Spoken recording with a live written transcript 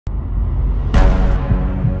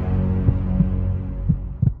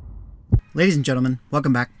Ladies and gentlemen,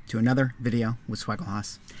 welcome back to another video with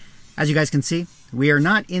Swagglehaus. As you guys can see, we are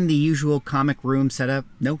not in the usual comic room setup.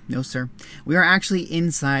 No sir. We are actually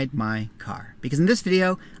inside my car. Because in this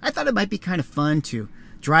video, I thought it might be kind of fun to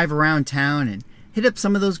drive around town and hit up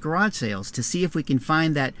some of those garage sales to see if we can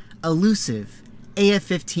find that elusive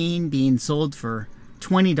AF-15 being sold for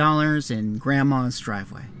 $20 in Grandma's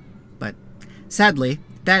driveway. But sadly,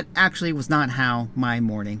 that actually was not how my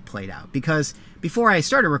morning played out, because before I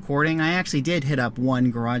started recording, I actually did hit up one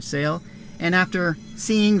garage sale, and after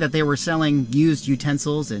seeing that they were selling used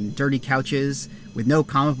utensils and dirty couches with no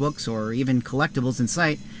comic books or even collectibles in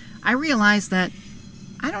sight, I realized that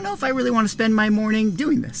I don't know if I really want to spend my morning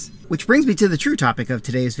doing this. Which brings me to the true topic of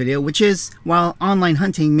today's video, which is, while online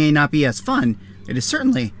hunting may not be as fun, it is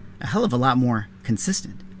certainly a hell of a lot more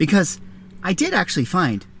consistent. Because I did actually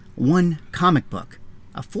find one comic book,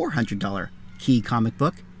 a $400 key comic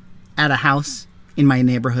book, at a house in my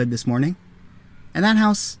neighborhood this morning. And that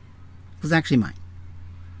house was actually mine.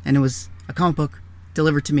 And it was a comic book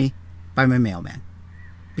delivered to me by my mailman,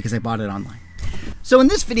 because I bought it online. So in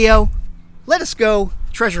this video, let us go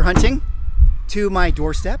treasure hunting to my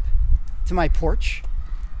doorstep, to my porch,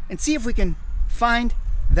 and see if we can find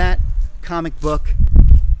that comic book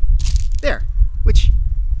there, which,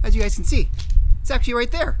 as you guys can see, it's actually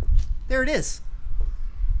right there. There it is.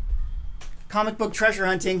 Comic book treasure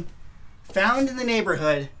hunting, found in the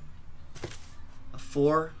neighborhood, a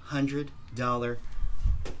 $400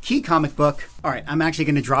 key comic book. All right, I'm actually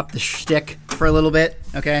going to drop the shtick for a little bit,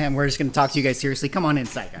 okay? And we're just going to talk to you guys seriously. Come on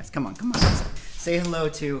inside, guys. Come on inside. Say hello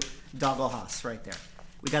to Dogglehaus right there.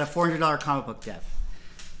 We got a $400 comic book dev.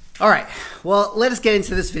 All right, well, let us get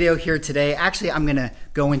into this video here today. Actually, I'm going to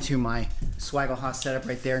go into my Swagglehaus setup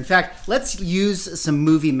right there. In fact, let's use some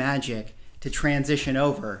movie magic to transition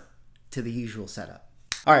over to the usual setup.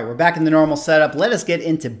 All right, we're back in the normal setup. Let us get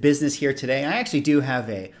into business here today. I actually do have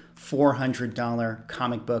a $400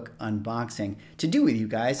 comic book unboxing to do with you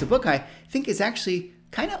guys. A book I think is actually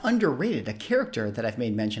kind of underrated. A character that I've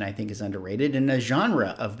made mention I think is underrated, and a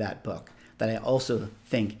genre of that book that I also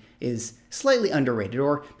think is slightly underrated,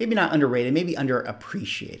 or maybe not underrated, maybe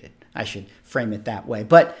underappreciated. I should frame it that way.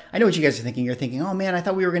 But I know what you guys are thinking. You're thinking, oh man, I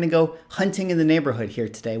thought we were going to go hunting in the neighborhood here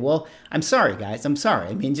today. Well, I'm sorry, guys. I'm sorry.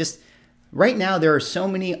 I mean, just right now, there are so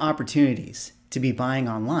many opportunities to be buying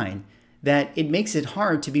online that it makes it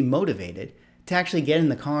hard to be motivated to actually get in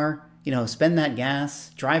the car, spend that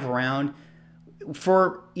gas, drive around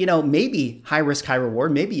for, maybe high risk, high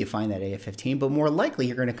reward. Maybe you find that AF-15, but more likely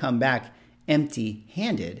you're going to come back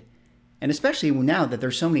empty-handed. And especially now that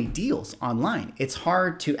there's so many deals online, it's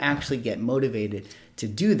hard to actually get motivated to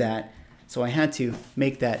do that. So I had to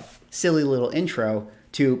make that silly little intro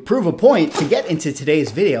to prove a point to get into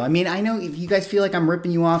today's video. I mean, I know if you guys feel like I'm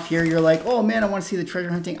ripping you off here, you're like, oh man, I want to see the treasure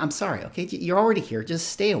hunting. I'm sorry, okay? You're already here. Just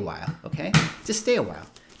stay a while, okay? Just stay a while.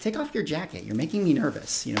 Take off your jacket. You're making me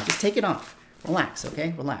nervous. Just take it off. Relax,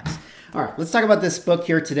 okay? Relax. All right, let's talk about this book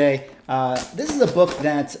here today. This is a book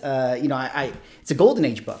that, it's a golden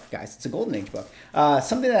age book, guys. It's a golden age book.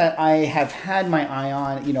 Something that I have had my eye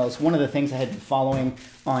on. It's one of the things I had been following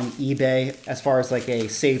on eBay as far as like a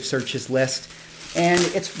save searches list. And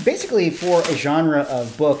it's basically for a genre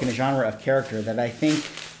of book and a genre of character that I think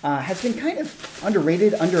has been kind of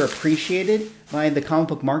underrated, underappreciated by the comic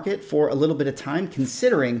book market for a little bit of time,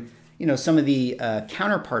 considering, some of the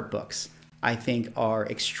counterpart books I think are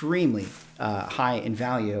extremely high in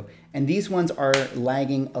value. And these ones are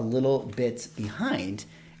lagging a little bit behind.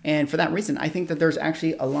 And for that reason, I think that there's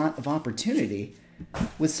actually a lot of opportunity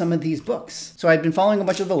with some of these books. So I've been following a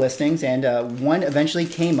bunch of the listings, and one eventually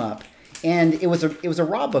came up. And it was a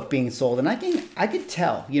raw book being sold, and I could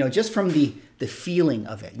tell, just from the feeling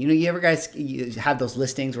of it. You ever guys have those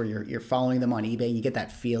listings where you're following them on eBay and you get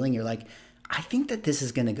that feeling, you're like, I think that this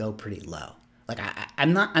is gonna go pretty low. Like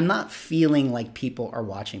I'm not feeling like people are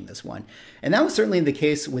watching this one. And that was certainly the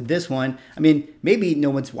case with this one. I mean, maybe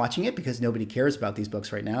no one's watching it because nobody cares about these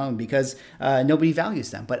books right now and because nobody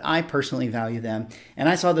values them. But I personally value them. And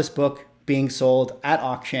I saw this book being sold at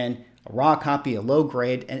auction, a raw copy, a low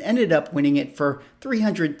grade, and ended up winning it for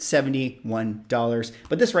 $371.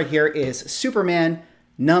 But this right here is Superman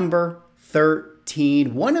number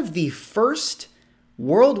 13, one of the first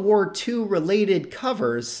World War II related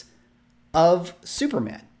covers of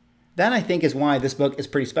Superman. That I think is why this book is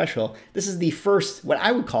pretty special. This is the first, what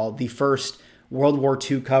I would call the first World War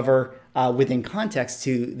II cover within context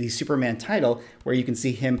to the Superman title, where you can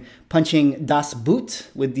see him punching Das Boot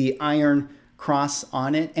with the iron cross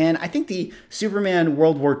on it. And I think the Superman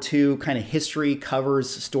World War II kind of history, covers,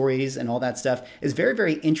 stories, and all that stuff is very,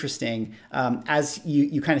 very interesting as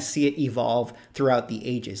you kind of see it evolve throughout the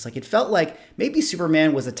ages. Like, it felt like maybe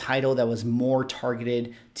Superman was a title that was more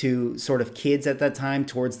targeted to sort of kids at that time,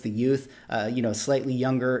 towards the youth, slightly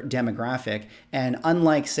younger demographic. And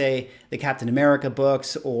unlike, say, the Captain America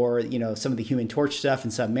books or, some of the Human Torch stuff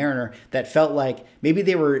and Submariner, that felt like maybe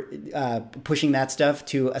they were pushing that stuff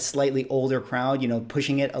to a slightly older crowd,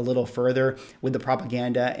 pushing it a little further with the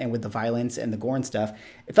propaganda and with the violence and the gore and stuff.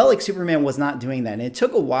 It felt like Superman was not doing that. And it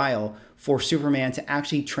took a while for Superman to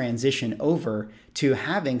actually transition over to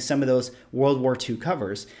having some of those World War II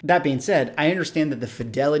covers. That being said, I understand that the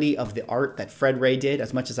fidelity of the art that Fred Ray did,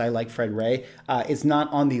 as much as I like Fred Ray, is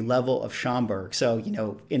not on the level of Schomburg. So,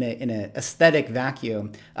 in an aesthetic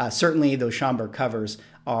vacuum, certainly those Schomburg covers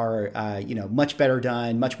are, much better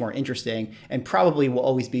done, much more interesting, and probably will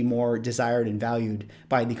always be more desired and valued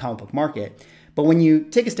by the comic book market. But when you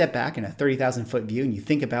take a step back in a 30,000-foot view and you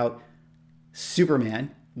think about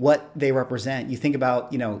Superman, what they represent, you think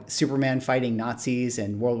about, Superman fighting Nazis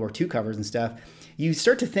and World War II covers and stuff, you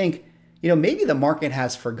start to think, maybe the market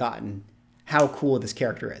has forgotten how cool this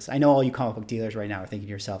character is. I know all you comic book dealers right now are thinking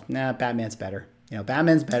to yourself, nah, Batman's better.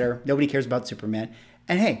 Batman's better. Nobody cares about Superman.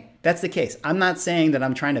 And hey, that's the case. I'm not saying that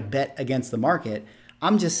I'm trying to bet against the market.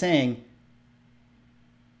 I'm just saying,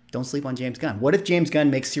 don't sleep on James Gunn. What if James Gunn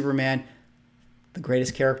makes Superman the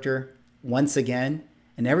greatest character once again?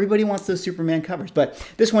 And everybody wants those Superman covers. But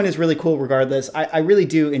this one is really cool regardless. I really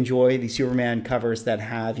do enjoy the Superman covers that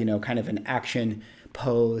have, kind of an action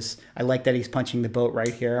pose. I like that he's punching the boat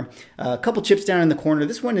right here. A couple chips down in the corner.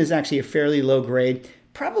 This one is actually a fairly low grade.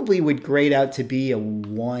 Probably would grade out to be a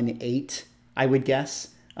 1.8, I would guess.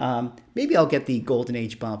 Maybe I'll get the Golden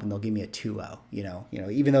Age bump and they'll give me a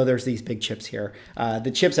 2.0, even though there's these big chips here.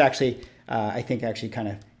 The chips actually, I think actually kind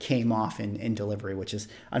of came off in delivery, which is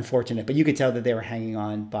unfortunate, but you could tell that they were hanging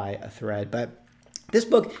on by a thread. But this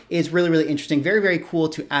book is really, really interesting. Very, very cool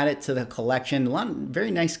to add it to the collection. A lot of very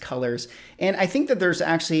nice colors. And I think that there's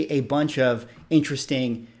actually a bunch of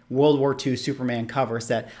interesting World War II Superman covers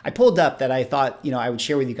that I pulled up that I thought, I would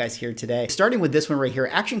share with you guys here today. Starting with this one right here,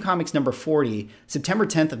 Action Comics number 40, September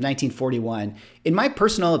 10th of 1941. In my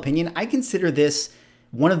personal opinion, I consider this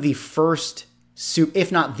one of the first,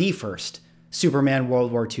 if not the first, Superman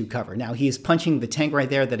World War II cover. Now, he is punching the tank right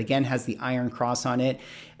there that again has the Iron Cross on it.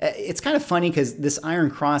 It's kind of funny because this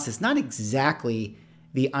Iron Cross is not exactly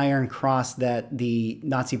the Iron Cross that the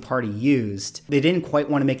Nazi Party used. They didn't quite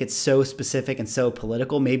want to make it so specific and so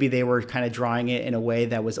political. Maybe they were kind of drawing it in a way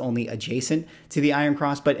that was only adjacent to the Iron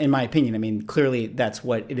Cross. But in my opinion, I mean, clearly that's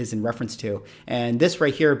what it is in reference to. And this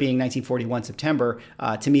right here being 1941 September,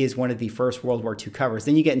 to me is one of the first World War II covers.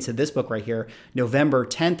 Then you get into this book right here, November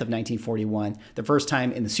 10th of 1941, the first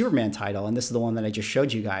time in the Superman title. And this is the one that I just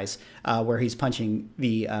showed you guys, where he's punching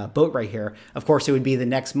the boat right here. Of course, it would be the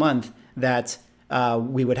next month that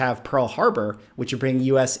we would have Pearl Harbor, which would bring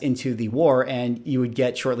U.S. into the war, and you would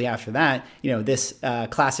get shortly after that, this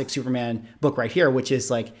classic Superman book right here, which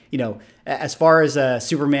is like, as far as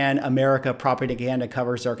Superman America propaganda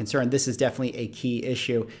covers are concerned, this is definitely a key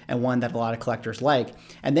issue and one that a lot of collectors like.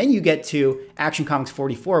 And then you get to Action Comics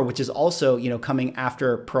 44, which is also, coming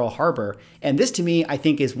after Pearl Harbor. And this to me, I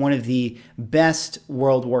think is one of the best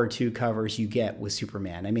World War II covers you get with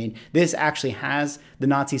Superman. I mean, this actually has the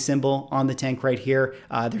Nazi symbol on the tank right here.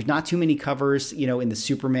 There's not too many covers, in the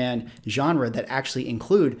Superman genre that actually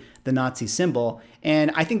include the Nazi symbol.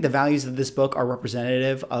 And I think the values of this book are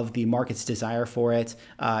representative of the market's desire for it.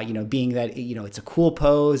 Being that, it's a cool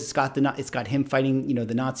pose. It's got him fighting,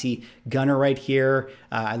 the Nazi gunner right here.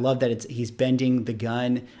 I love that he's bending the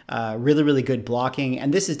gun. Really, really good blocking.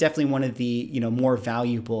 And this is definitely one of the, more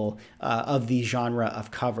valuable of the genre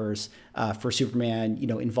of covers for Superman,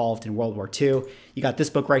 involved in World War II. You got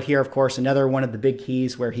this book right here, of course, another one of the big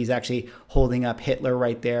keys where he's actually holding up Hitler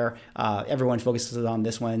right there. Everyone focuses on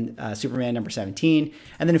this one, Superman number 17.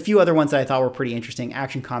 And then a few other ones that I thought were pretty interesting.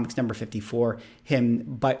 Action Comics number 54,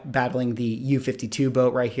 him battling the U-52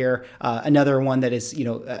 boat right here. Another one that is,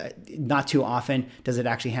 not too often does it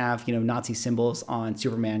actually have, Nazi symbols on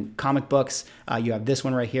Superman comic books. You have this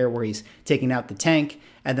one right here where he's taking out the tank.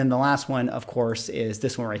 And then the last one, of course, is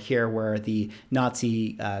this one right here where the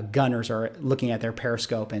Nazi gunners are looking at their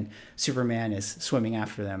periscope and Superman is swimming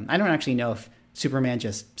after them. I don't actually know if Superman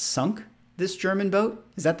just sunk this German boat.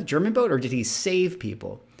 Is that the German boat, or did he save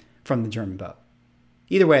people from the German boat?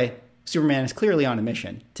 Either way, Superman is clearly on a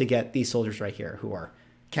mission to get these soldiers right here who are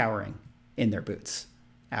cowering in their boots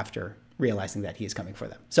after realizing that he is coming for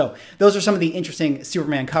them. So those are some of the interesting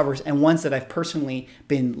Superman covers and ones that I've personally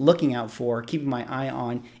been looking out for, keeping my eye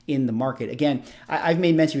on in the market. Again, I've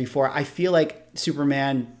made mention before, I feel like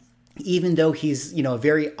Superman, even though he's, a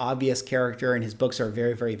very obvious character and his books are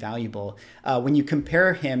very, very valuable, when you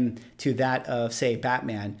compare him to that of, say,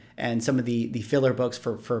 Batman and some of the filler books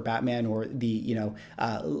for Batman, or the,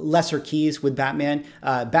 lesser keys with Batman,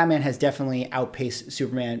 Batman has definitely outpaced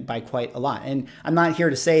Superman by quite a lot. And I'm not here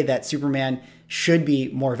to say that Superman should be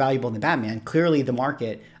more valuable than Batman. Clearly, the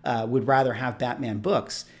market would rather have Batman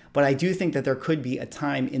books. But I do think that there could be a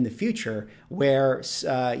time in the future where,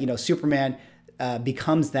 Superman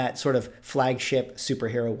becomes that sort of flagship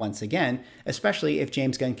superhero once again, especially if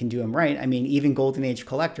James Gunn can do him right. I mean, even Golden Age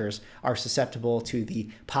collectors are susceptible to the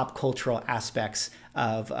pop cultural aspects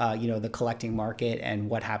of, the collecting market and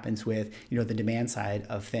what happens with, the demand side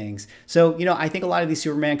of things. So, I think a lot of these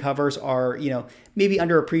Superman covers are, maybe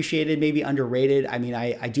underappreciated, maybe underrated. I mean,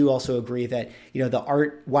 I do also agree that, the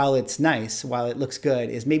art, while it's nice, while it looks good,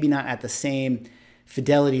 is maybe not at the same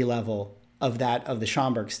fidelity level of that of the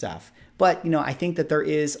Schomburg stuff. But, I think that there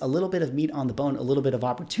is a little bit of meat on the bone, a little bit of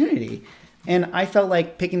opportunity. And I felt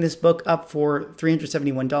like picking this book up for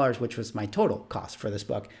 $371, which was my total cost for this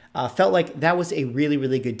book, felt like that was a really,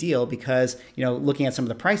 really good deal because, looking at some of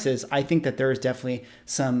the prices, I think that there is definitely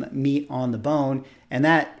some meat on the bone. And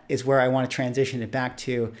that is where I want to transition it back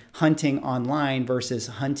to hunting online versus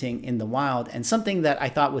hunting in the wild. And something that I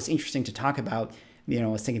thought was interesting to talk about, I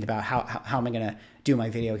was thinking about how am I going to do my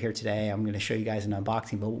video here today. I'm going to show you guys an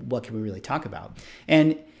unboxing, but what can we really talk about?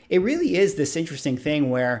 And it really is this interesting thing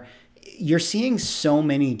where you're seeing so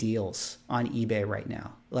many deals on eBay right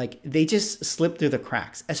now. Like, they just slip through the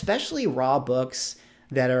cracks, especially raw books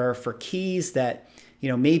that are for keys that,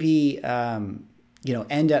 maybe,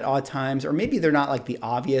 end at odd times, or maybe they're not like the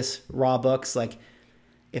obvious raw books. Like,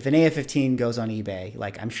 if an AF-15 goes on eBay,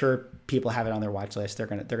 like, I'm sure people have it on their watch list, they're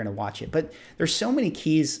gonna watch it. But there's so many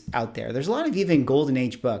keys out there. There's a lot of even Golden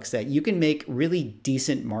Age books that you can make really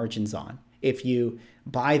decent margins on if you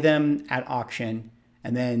buy them at auction,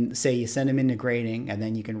 and then say you send them into grading, and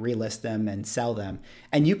then you can relist them and sell them,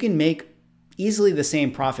 and you can make easily the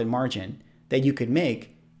same profit margin that you could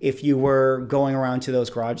make if you were going around to those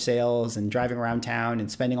garage sales and driving around town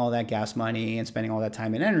and spending all that gas money and spending all that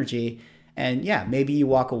time and energy. And yeah, maybe you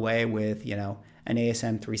walk away with, an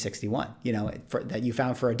ASM 361, that you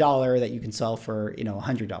found for $1 that you can sell for,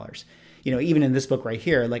 $100. Even in this book right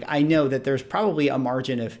here, like, I know that there's probably a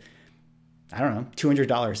margin of, I don't know,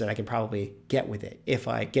 $200 that I could probably get with it if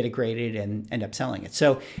I get it graded and end up selling it.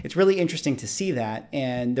 So it's really interesting to see that.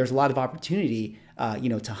 And there's a lot of opportunity,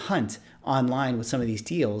 to hunt online with some of these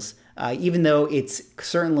deals, even though it's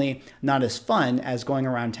certainly not as fun as going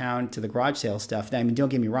around town to the garage sale stuff. I mean, don't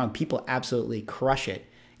get me wrong, people absolutely crush it,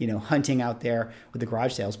 hunting out there with the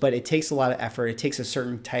garage sales, but it takes a lot of effort. It takes a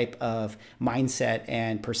certain type of mindset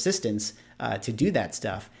and persistence to do that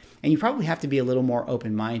stuff. And you probably have to be a little more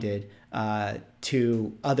open-minded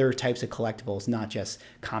to other types of collectibles, not just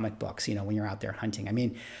comic books, when you're out there hunting. I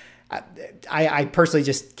mean, I personally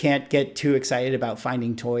just can't get too excited about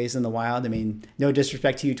finding toys in the wild. I mean, no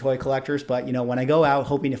disrespect to you toy collectors, but when I go out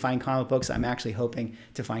hoping to find comic books, I'm actually hoping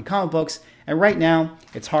to find comic books. And right now,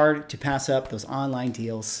 it's hard to pass up those online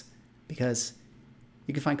deals because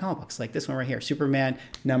you can find comic books like this one right here, Superman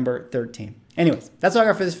number 13. Anyways, that's all I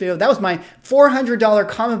got for this video. That was my $400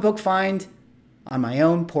 comic book find on my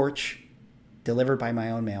own porch, delivered by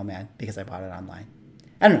my own mailman because I bought it online.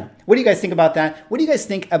 I don't know. What do you guys think about that? What do you guys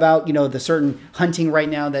think about, the certain hunting right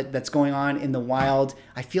now that's going on in the wild?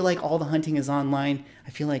 I feel like all the hunting is online.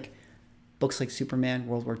 I feel like books like Superman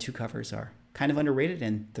World War II covers are kind of underrated,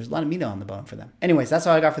 and there's a lot of meat on the bone for them. Anyways, that's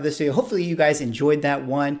all I got for this video. Hopefully you guys enjoyed that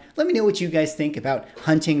one. Let me know what you guys think about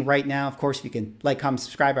hunting right now. Of course, if you can like, comment,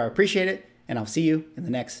 subscribe, I would appreciate it, and I'll see you in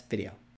the next video.